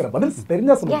 கேட்குறேன் பதில்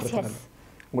தெரிஞ்சா சொல்லுங்க.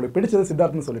 உங்களுக்கு பிடிச்சது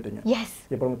சித்தார்த்னு சொல்லிட்டீங்க.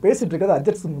 இப்போ நம்ம பேசிட்டு இருக்கிறது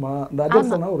அட்ஜஸ்ட்மா, இந்த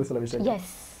அட்ஜஸ்ட்னா ஒரு சில விஷயம்.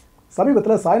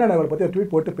 சமீபத்தில் சாய்னா நேவல் பற்றி ஒரு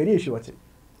ட்வீட் போட்டு பெரிய இஷ்யூ ஆச்சு.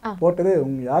 போட்டது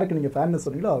யாருக்கு நீங்கள் ஃபேன்னு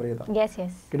சொன்னீங்களோ அவரே தான்.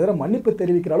 கிட்டத்தட்ட மன்னிப்பு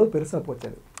தெரிவிக்கிற அளவு பெருசாக போச்சு.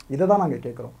 இதை தான் நாங்கள்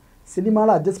கேட்குறோம்.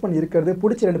 சினிமாவில் அட்ஜஸ்ட் பண்ணி இருக்கிறது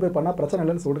பிடிச்சி 2 பேர் பண்ணால் பிரச்சனை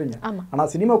இல்லைன்னு சொல்கிறீங்க. ஆனால்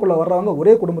சினிமாக்குள்ளே வர்றவங்க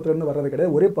ஒரே குடும்பத்துலேருந்து வர்றது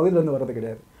கிடையாது, ஒரே பகுதியிலேருந்து வர்றது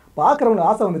கிடையாது. பார்க்குறவங்க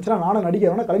ஆசை வந்துச்சுன்னா நானும்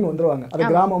நடிக்கிறவனா கிளம்பி வந்துடுவாங்க.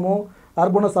 அது கிராமமோ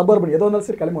அர்பனோ சபர்பன் எதோ இருந்தாலும்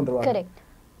சரி கிளம்பி வந்துடுவாங்க.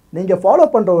 நீங்கள் ஃபாலோ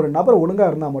பண்ணுற ஒரு நபர்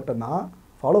ஒழுங்காக இருந்தால் மட்டும்தான்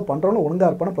ஃபாலோ பண்ணுறவங்க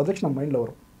ஒழுங்காக இருப்பான ப்ரொஜெக்ஷன் மைண்டில்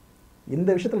வரும். இந்த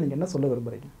விஷயத்தில் நீங்கள் என்ன சொல்ல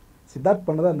விரும்புகிறீங்க? சித்தார்த்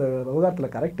பண்ணது அந்த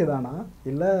விவகாரத்தில் கரெக்டு தானா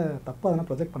இல்லை தப்பாக தானே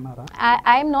ப்ரொஜெக்ட் பண்ணாரா?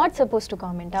 I am not suppose to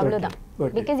comment, அவ்வளோதான்.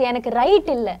 பிகாஸ் எனக்கு ரைட்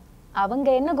இல்லை, அவங்க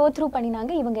என்ன கோ த்ரூ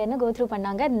பண்ணினாங்க, இவங்க என்ன கோ த்ரூ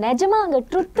பண்ணாங்க. நிஜமா அங்கே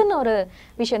ட்ருத்துன்னு ஒரு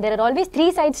விஷயம். There are always 3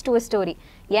 sides to a story.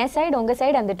 N side, உங்கள்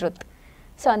சைடு, அந்த ட்ருத்.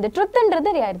 ஸோ அந்த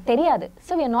ட்ருத்துன்றது தெரியாது.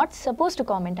 So we are not supposed to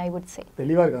comment, I would say.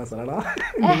 தெளிவாக இருக்கா சரடா?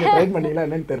 நீங்கள் ட்ரை பண்ணீங்களா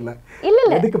என்னன்னு தெரியல. இல்லை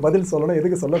எதுக்கு பதில் சொல்லணும்,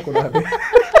 எதுக்கு சொல்லக்கூடாது,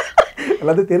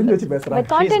 எல்லாத்தையும் தெரிஞ்சு வச்சு பேசுகிறாங்க.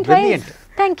 Content wise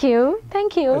thank you.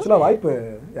 ஆக்சுவலாக வாய்ப்பு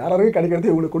யாராருக்கும்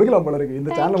கிடைக்கிறது உங்களுக்கு கொடுக்கலாம் போல இருக்கு.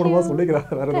 இந்த சேனல் மூலமாக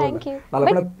சொல்லிக்கிறாங்க. Thank you.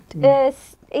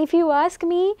 If you ask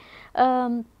me,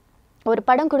 ஒரு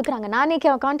படம் கொடுக்குறாங்க, நானே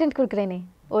கான்டென்ட் கொடுக்குறேனே,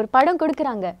 ஒரு படம்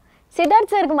கொடுக்குறாங்க,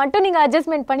 சித்தார்த் சாருக்கு மட்டும் நீங்கள்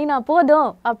அட்ஜஸ்ட்மெண்ட் பண்ணினா போதும்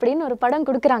அப்படின்னு ஒரு படம்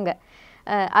கொடுக்குறாங்க.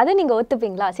 அதை நீங்கள்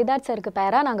ஒத்துப்பீங்களா? சித்தார்த் சாருக்கு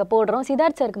பேராக நாங்கள் போடுறோம்,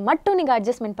 சித்தார்த் சாருக்கு மட்டும் நீங்கள்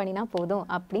அட்ஜஸ்ட்மெண்ட் பண்ணினா போதும்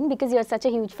அப்படின்னு, because you're such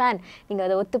a huge fan, நீங்கள்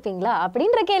அதை ஒத்துப்பீங்களா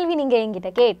அப்படின்ற கேள்வி நீங்கள்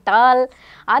என்கிட்ட கேட்டால்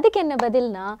அதுக்கு என்ன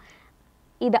பதில்னா,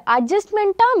 இது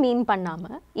அட்ஜஸ்ட்மெண்ட்டாக மீன்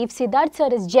பண்ணாமல், if Siddharth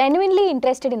sir is genuinely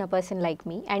interested in a person like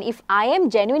me, and if I am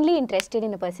genuinely interested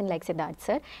in a person like Siddharth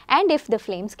sir, and if the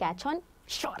flames catch on,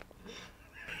 sure.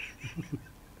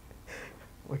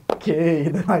 Okay,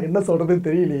 இது நான் என்ன சொல்கிறதுன்னு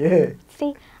தெரியலையே.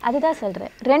 அதுதான்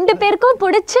சொல்கிறேன், 2 பேருக்கும்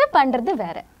பிடிச்சி பண்ணுறது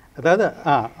வேற. அதாவது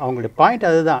அவங்களுடைய பாயிண்ட்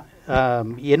அதுதான்,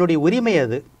 என்னுடைய உரிமை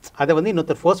அது, அதை வந்து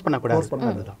இன்னொருத்தர் ஃபோர்ஸ்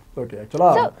பண்ணக்கூடாது. அதுதான். ஓகே,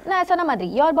 ஆக்சுவலாக நான் சொன்ன மாதிரி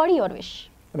யோர் பாடி யோர் விஷ்.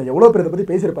 எனக்கு எவ்வளோ பேர் இதை பற்றி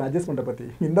பேசியிருப்பேன், அட்ஜஸ்ட்மெண்ட்டை பற்றி.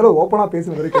 இந்த அளவு ஓப்பனாக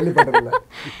பேசுன வரைக்கும் கேள்விப்பட்டதில்லை.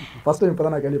 ஃபர்ஸ்ட் டைம் இப்போ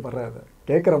தான் நான் கேள்விப்படுறேன். அதை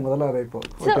கேட்குற முதல்ல அதை இப்போ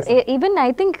ஈவன்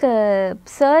ஐ திங்க்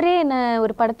சாரே என்ன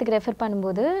ஒரு படத்துக்கு ரெஃபர்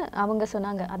பண்ணும்போது அவங்க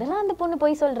சொன்னாங்க, அதெல்லாம் அந்த பொண்ணு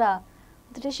போய் சொல்கிறா,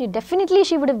 definitely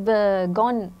she would have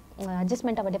gone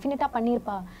adjustment, அவள் டெஃபினட்டாக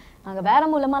பண்ணியிருப்பா, நாங்கள் வேறு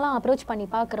மூலமாலாம் அப்ரோச் பண்ணி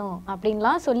பார்க்குறோம்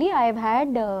அப்படின்லாம் சொல்லி, ஐ ஹவ்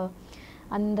ஹேட்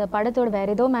அந்த படத்தோட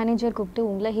வேறு ஏதோ மேனேஜர் கூப்பிட்டு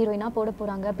உங்களை ஹீரோயினாக போட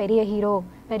போகிறாங்க, பெரிய ஹீரோ,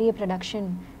 பெரிய ப்ரொடக்ஷன்,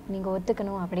 நீங்கள்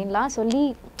ஒத்துக்கணும் அப்படின்லாம் சொல்லி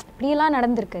இப்படியெல்லாம்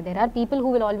நடந்திருக்கு. There are people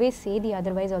who will always say the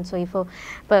otherwise also.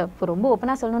 இப்போ ரொம்ப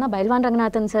ஓப்பனாக சொல்லணும்னா, பைல்வான்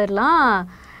ரங்கநாதன் சார்லாம்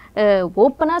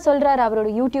ஓப்பனாக சொல்கிறாரு அவரோட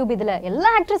யூடியூப் இதில்,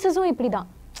 எல்லா ஆக்ட்ரஸஸும் இப்படி தான்.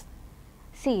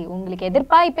 உங்களுக்கு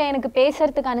எதிர்ப்பா இப்போ எனக்கு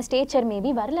பேசுறதுக்கான ஸ்டேச்சர்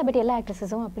மேபி வரல, பட் எல்லா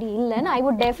ஆக்ட்ரஸஸும் அப்படி இல்லைன்னு I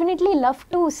would definitely love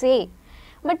to say.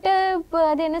 But இப்போ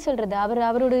அது என்ன சொல்கிறது,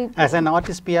 அவரோட ஆஸ் அன்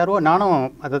ஆர்டிஸ்ட் பிஆர்ஓ நானும்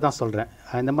அதை தான் சொல்கிறேன்.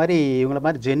 இந்த மாதிரி இவங்கள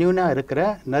மாதிரி ஜென்யூனாக இருக்கிற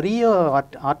நிறைய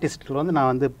ஆர்டிஸ்ட்கள் வந்து நான்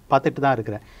வந்து பார்த்துட்டு தான்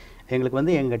இருக்கிறேன். எங்களுக்கு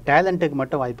வந்து எங்கள் டேலண்ட்டுக்கு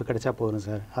மட்டும் வாய்ப்பு கிடைச்சா போதும்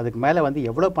சார், அதுக்கு மேலே வந்து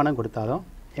எவ்வளோ பணம் கொடுத்தாலும்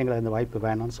எங்களுக்கு அந்த வாய்ப்பு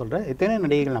வேணும்னு சொல்கிறேன். எத்தனை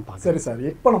நடிகைகள் நான் பார்க்குறேன். சரி சார்,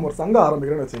 இப்போ நம்ம ஒரு சங்கம்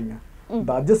ஆரம்பிக்கிறோன்னு வச்சுக்கோங்க.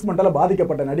 இந்த அட்ஜஸ்ட்மெண்ட்டால்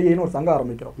பாதிக்கப்பட்ட நடிகைன்னு ஒரு சங்கம்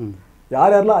ஆரம்பிக்கிறோம்.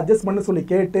 யார் யாரெல்லாம் அட்ஜஸ்ட் பண்ணு சொல்லி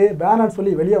கேட்டு வேணான்னு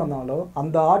சொல்லி வெளியே வந்தாலும்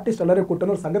அந்த ஆர்டிஸ்ட் எல்லாரையும்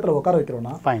கூட்டணும் ஒரு சங்கத்தில் உட்கார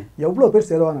வைக்கிறோம்னா எவ்வளோ பேர்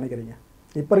சேருவாங்க நினைக்கிறீங்க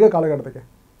இப்போ இருக்க காலகட்டத்துக்கு?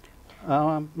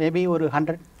 மேபி ஒரு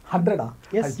 100.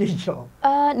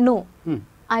 No,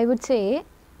 I would say.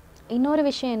 இன்னொரு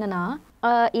விஷயம் என்னன்னா,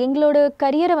 எங்களோட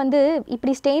கரியரை வந்து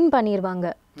இப்படி ஸ்டெயின் பண்ணிடுவாங்க.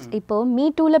 இப்போது மீ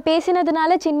டூவில்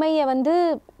பேசினதுனால சின்மையை வந்து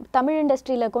தமிழ்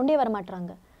இண்டஸ்ட்ரியில் கொண்டே வர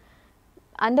மாட்டுறாங்க.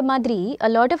 அந்த மாதிரி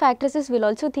a lot of actresses will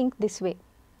also think this way.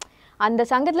 அந்த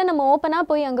சங்கத்தில் நம்ம ஓப்பனாக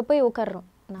போய் அங்கே போய் உட்கார்றோம்.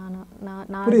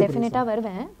 நான் டெஃபினட்டாக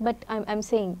வருவேன், but I'm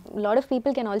saying lot of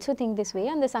people can also think this way.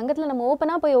 அந்த சங்கத்தில் நம்ம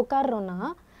ஓப்பனாக போய் உட்கார்றோன்னா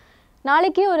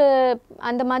நாளைக்கு ஒரு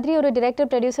அந்த மாதிரி ஒரு டிரெக்டர்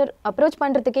ப்ரொடியூசர் அப்ரோச்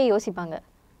பண்ணுறதுக்கே யோசிப்பாங்க.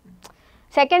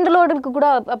 செகண்ட் லோடுக்கு கூட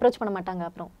அப்ரோச் பண்ண மாட்டாங்க.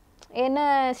 அப்புறம் என்ன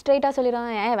ஸ்ட்ரெயிட்டாக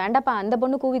சொல்லிடுவாங்க, வேண்டாப்பா அந்த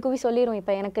பொண்ணு கூவி கூவி சொல்லிடும்,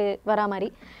 இப்போ எனக்கு வரா மாதிரி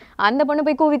அந்த பொண்ணு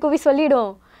போய் கூவி கூவி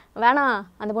சொல்லிடும், வேணாம்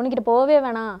அந்த பொண்ணுக்கிட்ட போகவே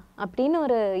வேணாம் அப்படின்னு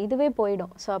ஒரு இதுவே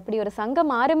போயிடும். ஸோ அப்படி ஒரு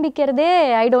சங்கம் ஆரம்பிக்கிறதே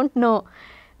ஐ டோன்ட் நோ,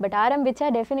 பட் ஆரம்பித்தா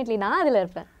டெஃபினெட்லி நான் அதில்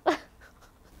இருப்பேன்.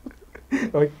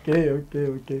 ஓகே ஓகே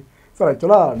ஓகே சார்,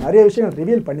 ஆக்சுவலாக நிறைய விஷயங்கள்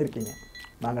ரிவீல் பண்ணியிருக்கீங்க.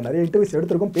 நாங்கள் நிறைய இன்டர்வியூஸ்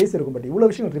எடுத்திருக்கோம், பேசியிருக்கோம், பட் இவ்வளோ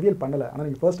விஷயங்கள் ரிவீல் பண்ணலை. ஆனால்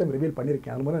நீங்கள் ஃபர்ஸ்ட் டைம் ரிவீல்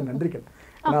பண்ணியிருக்கேன், அது மாதிரி நன்றிகள்.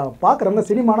 நான் பார்க்குறவங்க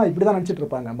சினிமானா இப்படி தான் நினச்சிட்டு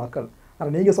இருப்பாங்க மக்கள்.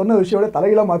 ஆனால் நீங்கள் சொன்ன விஷயோட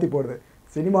தலைகளாக மாற்றி போடுது.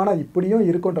 சினிமானா இப்படியும்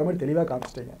இருக்குன்ற மாதிரி தெளிவாக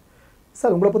காமிச்சிட்டீங்க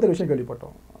சார். உங்களை பற்றி ஒரு விஷயம்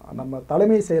கேள்விப்பட்டோம், நம்ம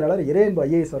தலைமை செயலாளர் இறையன்பு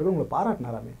ஐஏஎஸ் அவர்கள் உங்களை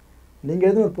பாராட்டினாராமே, நீங்கள்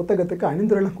எழுதின ஒரு புத்தகத்துக்கு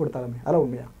அணிந்துரைலாம் கொடுத்தாலுமே, அதெல்லாம்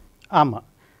உண்மையா? ஆமாம்,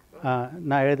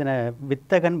 நான் எழுதின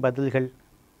வித்தகன் பதில்கள்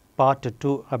பார்ட்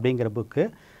 2 அப்படிங்கிற புக்கு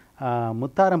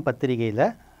முத்தாரம் பத்திரிகையில்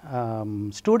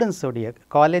ஸ்டூடெண்ட்ஸுடைய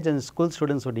காலேஜ் அண்ட் ஸ்கூல்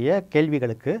ஸ்டூடெண்ட்ஸுடைய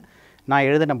கேள்விகளுக்கு நான்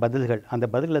எழுதின பதில்கள், அந்த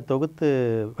பதில்களை தொகுத்து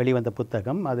வெளிவந்த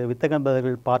புத்தகம். அது வித்தகன்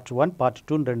பதில்கள் பார்ட் 1 பார்ட்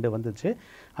 2 2 வந்துச்சு.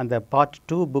 அந்த பார்ட்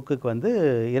 2 புக்குக்கு வந்து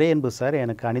இறையன்பு சார்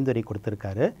எனக்கு அணிந்துரை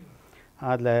கொடுத்துருக்காரு.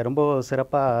 அதில் ரொம்ப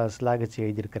சிறப்பாக ஸ்லாகிச்சு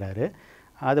எழுதியிருக்கிறாரு.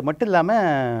 அது மட்டும்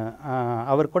இல்லாமல்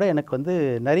அவர் கூட எனக்கு வந்து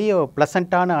நிறைய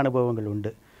ப்ளசண்ட்டான அனுபவங்கள்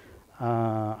உண்டு.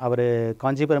 அவர்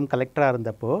காஞ்சிபுரம் கலெக்டராக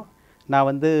இருந்தப்போ நான்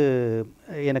வந்து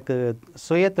எனக்கு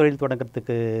சுய தொழில்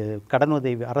தொடங்கிறதுக்கு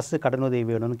கடனுதவி, அரசு கடனுதவி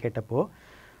வேணும்னு கேட்டப்போ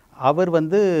அவர்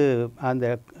வந்து அந்த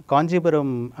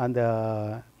காஞ்சிபுரம் அந்த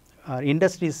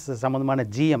இண்டஸ்ட்ரீஸ் சம்மந்தமான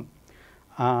ஜிஎம்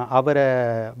அவரை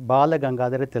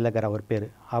பாலகங்காதர திலகர் அவர் பேர்,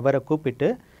 அவரை கூப்பிட்டு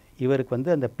இவருக்கு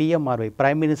வந்து அந்த பிஎம்ஆர்ஒய்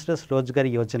prime ministers Rozgar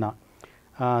Yojana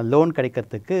loan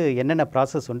கிடைக்கிறதுக்கு என்னென்ன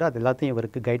ப்ராசஸ் உண்டோ அது எல்லாத்தையும்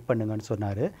இவருக்கு கைட் பண்ணுங்கன்னு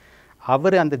சொன்னார்.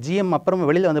 அவர் அந்த ஜிஎம் அப்புறம்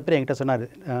வெளியில் வந்தப்போ என்கிட்ட சொன்னார்,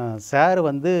 சார்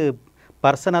வந்து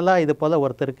பர்சனலாக இது போல்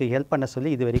ஒருத்தருக்கு ஹெல்ப் பண்ண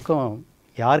சொல்லி இது வரைக்கும்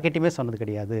யார்கிட்டையுமே சொன்னது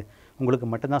கிடையாது, உங்களுக்கு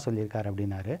மட்டும்தான் சொல்லியிருக்காரு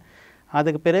அப்படின்னாரு.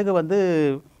 அதுக்கு பிறகு வந்து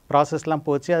ப்ராசஸ்லாம்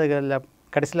போச்சு. அதுக்கு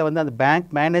கடைசியில் வந்து அந்த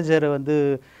பேங்க் மேனேஜர் வந்து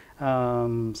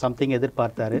சம்திங்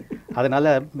எதிர்பார்த்தாரு.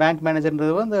 அதனால் பேங்க்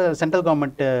மேனேஜர்ன்றது வந்து சென்ட்ரல்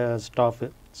கவர்மெண்ட் ஸ்டாஃபு.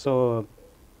 ஸோ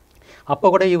அப்போ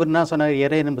கூட இவர் என்ன சொன்னார்,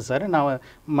 இறையன்பு சார், நான்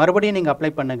மறுபடியும் நீங்கள் அப்ளை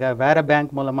பண்ணுங்கள், வேறு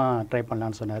பேங்க் மூலமாக ட்ரை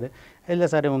பண்ணலான்னு சொன்னார். இல்லை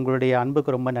சார், உங்களுடைய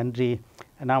அன்புக்கு ரொம்ப நன்றி,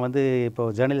 நான் வந்து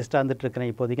இப்போது ஜேர்னலிஸ்ட்டாக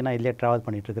இருந்துகிட்ருக்கிறேன், இப்போதைக்கு நான் இல்லையே ட்ராவல்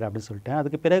பண்ணிகிட்ருக்கிறேன் அப்படின்னு சொல்லிட்டேன்.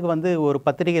 அதுக்கு பிறகு வந்து ஒரு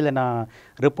பத்திரிகையில் நான்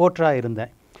ரிப்போர்ட்டராக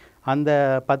இருந்தேன். அந்த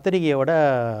பத்திரிகையோட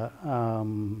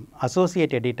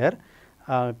அசோசியேட் எடிட்டர்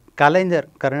கலைஞர்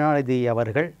கருணாநிதி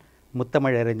அவர்கள்,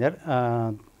 முத்தமிழறிஞர்,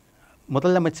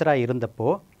 முதலமைச்சராக இருந்தப்போ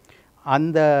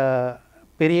அந்த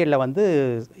பீரியடில் வந்து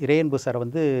இறையன்பு சார்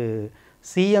வந்து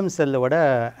சிஎம் செல்லோட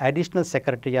அடிஷ்னல்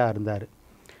செக்ரட்டரியாக இருந்தார்.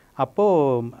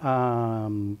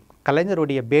 அப்போது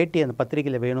கலைஞருடைய பேட்டி அந்த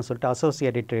பத்திரிகையில் வேணும்னு சொல்லிட்டு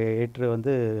அசோசியேட் எடிட்டர்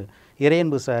வந்து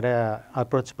இறையன்பு சாரை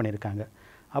அப்ரோச் பண்ணியிருக்காங்க.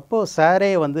 அப்போது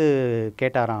சாரே வந்து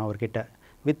கேட்டாராம் அவர்கிட்ட,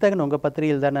 வித்தகன் உங்கள்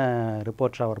பத்திரிகையில் தானே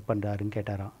ரிப்போர்ட்டராக ஒர்க் பண்ணுறாருன்னு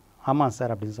கேட்டாராம். ஆமாம்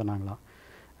சார் அப்படின்னு சொன்னாங்களாம்.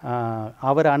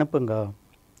 அவரை அனுப்புங்க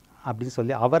அப்படின்னு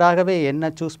சொல்லி அவராகவே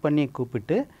என்ன சூஸ் பண்ணி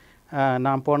கூப்பிட்டு,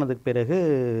 நான் போனதுக்கு பிறகு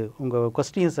உங்கள்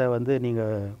கொஸ்டின்ஸை வந்து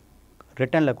நீங்கள்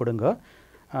ரிட்டனில் கொடுங்க,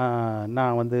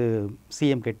 நான் வந்து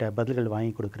சிஎம் கிட்ட பதில்கள்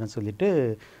வாங்கி கொடுக்குறேன்னு சொல்லிவிட்டு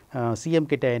சிஎம்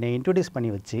கிட்ட என்னை இன்ட்ரடியூஸ்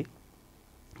பண்ணி வச்சு,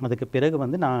 அதுக்கு பிறகு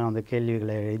வந்து நான் அந்த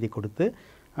கேள்விகளை எழுதி கொடுத்து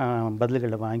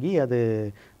பதில்களை வாங்கி, அது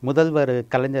முதல்வர்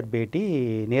கலைஞர் பேட்டி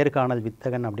நேர்காணல்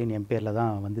வித்தகன் அப்படின்னு என் பேரில்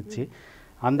தான் வந்துச்சு.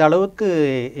 அந்த அளவுக்கு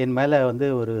என் மேலே வந்து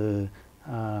ஒரு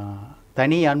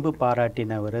தனி அன்பு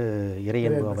பாராட்டின ஒரு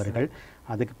இறையன்பு அவர்கள்.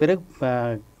 அதுக்கு பிறகு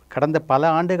கடந்த பல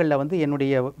ஆண்டுகளில் வந்து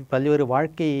என்னுடைய பல்வேறு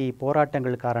வாழ்க்கை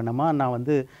போராட்டங்கள் காரணமாக நான்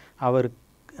வந்து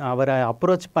அவரை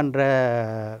அப்ரோச் பண்ணுற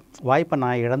வாய்ப்பை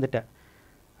நான் இழந்துட்டேன்.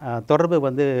 தொடர்பு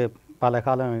வந்து பல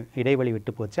காலம் இடைவெளி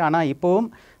விட்டு போச்சு. ஆனால் இப்போவும்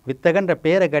வித்தகன்ற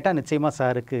பேரை கேட்டால் நிச்சயமாக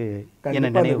சாருக்கு என்ன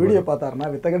நினைவு. வீடியோ பார்த்தாருன்னா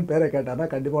வித்தகன் பேரை கேட்டார்னா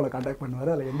கண்டிப்பாக உங்களை கான்டாக்ட்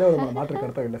பண்ணுவார். அதில் எந்த விதமான மாற்று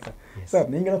கருத்தும் இல்லை சார். சார்,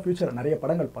 நீங்களும் ஃபியூச்சரில் நிறைய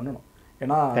படங்கள் பண்ணணும்.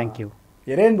 ஏன்னா தேங்க்யூ.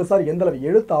 இறையன்பு சார் எந்த அளவு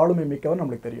எழுத்து ஆளுமை மிக்கவர்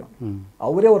நம்மளுக்கு தெரியும்.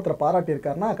 அவரே ஒருத்தர் பாராட்டி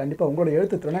இருக்காருன்னா கண்டிப்பாக உங்களோட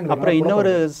எழுத்து திறனை. அப்புறம்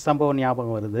இன்னொரு சம்பவம்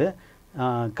ஞாபகம் வருது.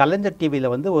 கலைஞர்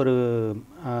டிவியில் வந்து ஒரு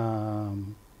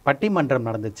பட்டிமன்றம்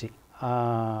நடந்துச்சு.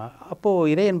 அப்போது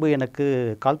இறையன்பு எனக்கு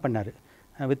கால் பண்ணார்,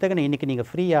 வித்தகன் இன்றைக்கி நீங்கள்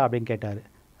ஃப்ரீயா அப்படின்னு கேட்டார்.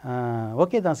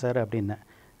 ஓகே தான் சார் அப்படின்னேன்.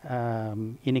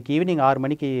 இன்றைக்கி ஈவினிங் 6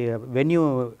 மணிக்கு வென்யூ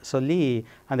சொல்லி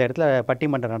அந்த இடத்துல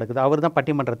பட்டிமன்றம் நடக்குது. அவர் தான்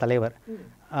பட்டிமன்ற தலைவர்.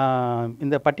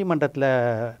 இந்த பட்டிமன்றத்தில்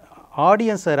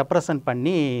ஆடியன்ஸை ரெப்ரசன்ட்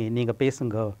பண்ணி நீங்கள்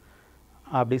பேசுங்க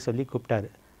அப்படி சொல்லி கூப்பிட்டாரு.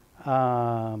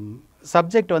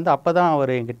 சப்ஜெக்ட் வந்து அப்போ தான்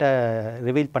அவர் என்கிட்ட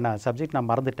ரிவீல் பண்ண சப்ஜெக்ட்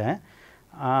நான் மறந்துட்டேன்.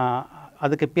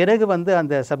 அதுக்கு பிறகு வந்து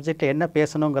அந்த சப்ஜெக்டில் என்ன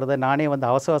பேசணுங்கிறத நானே வந்து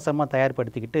அவசரமாக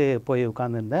தயார்படுத்திக்கிட்டு போய்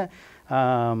உட்காந்துருந்தேன்.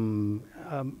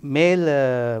 மேல்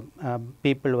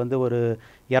பீப்புள் வந்து ஒரு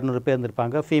 200 பேர்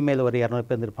இருந்திருப்பாங்க, ஃபீமேல் ஒரு 200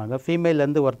 பேர் இருந்திருப்பாங்க.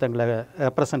 ஃபீமேல்லேருந்து ஒருத்தங்களை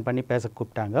ரெப்ரசன்ட் பண்ணி பேச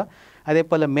கூப்பிட்டாங்க. அதே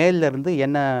போல் மேல்லேருந்து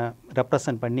என்ன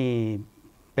ரெப்ரசன்ட் பண்ணி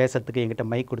பேசுறதுக்கு என்கிட்ட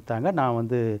மைக் கொடுத்தாங்க. நான்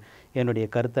வந்து என்னுடைய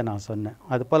கருத்தை நான் சொன்னேன்.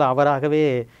 அதுபோல் அவராகவே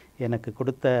எனக்கு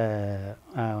கொடுத்த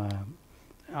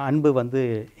அன்பு வந்து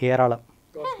ஏராளம்.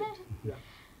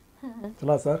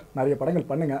 சொல்லலாம் சார், நிறைய படங்கள்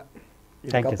பண்ணுங்க.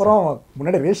 இதுக்கப்புறம்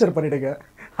முன்னாடி ரேஷர் பண்ணிடுங்க,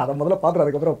 அதை முதல்ல பார்த்துட்டு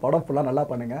அதுக்கப்புறம் படம் ஃபுல்லாக நல்லா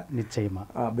பண்ணுங்க.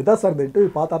 நிச்சயமாக விதா சார் இந்த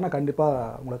இன்டர்வியூ பார்த்தாருன்னா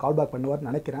கண்டிப்பாக உங்களை கால் பேக் பண்ணுவார்னு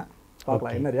நினைக்கிறேன்.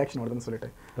 பார்க்கலாம் என்ன ரியாக்ஷன் வருதுன்னு சொல்லிட்டு.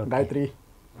 காயத்ரி,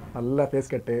 நல்லா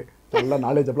ஃபேஸ் கட்டு, நல்லா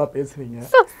நாலேஜபிளாக பேசுவீங்க,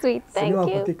 சினிமா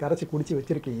பற்றி கரைச்சி குடிச்சு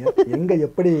வச்சுருக்கீங்க, எங்கே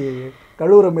எப்படி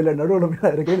கழுவுறமையில்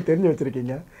நடுவுறமையில் இருக்குன்னு தெரிஞ்சு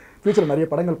வச்சுருக்கீங்க. ஃபியூச்சர் நிறைய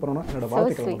படங்கள் பண்ணணும். என்னோட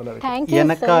வாழ்த்துக்கள் முதல்ல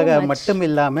எனக்காக மட்டும்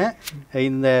இல்லாமல்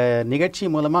இந்த நிகழ்ச்சி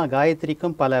மூலமாக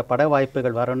காயத்ரிக்கும் பல பட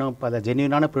வாய்ப்புகள் வரணும், பல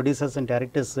ஜென்யூனான ப்ரொடியூசர்ஸ் அண்ட்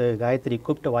டைரக்டர்ஸ் காயத்ரி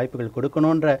கூப்பிட்டு வாய்ப்புகள்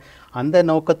கொடுக்கணுன்ற அந்த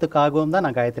நோக்கத்துக்காகவும் தான்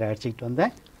நான் காயத்ரி அழைச்சிக்கிட்டு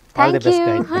வந்தேன். All the best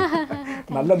Gayatri.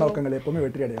 நல்ல நோக்கங்கள் எப்பவுமே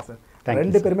வெற்றி அடையும் சார்.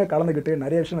 ரெண்டு பேருமே கலந்துக்கிட்டு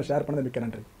நிறைய விஷயம் ஷேர் பண்ணது மிக்க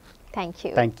நன்றி.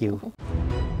 தேங்க்யூ. தேங்க்யூ.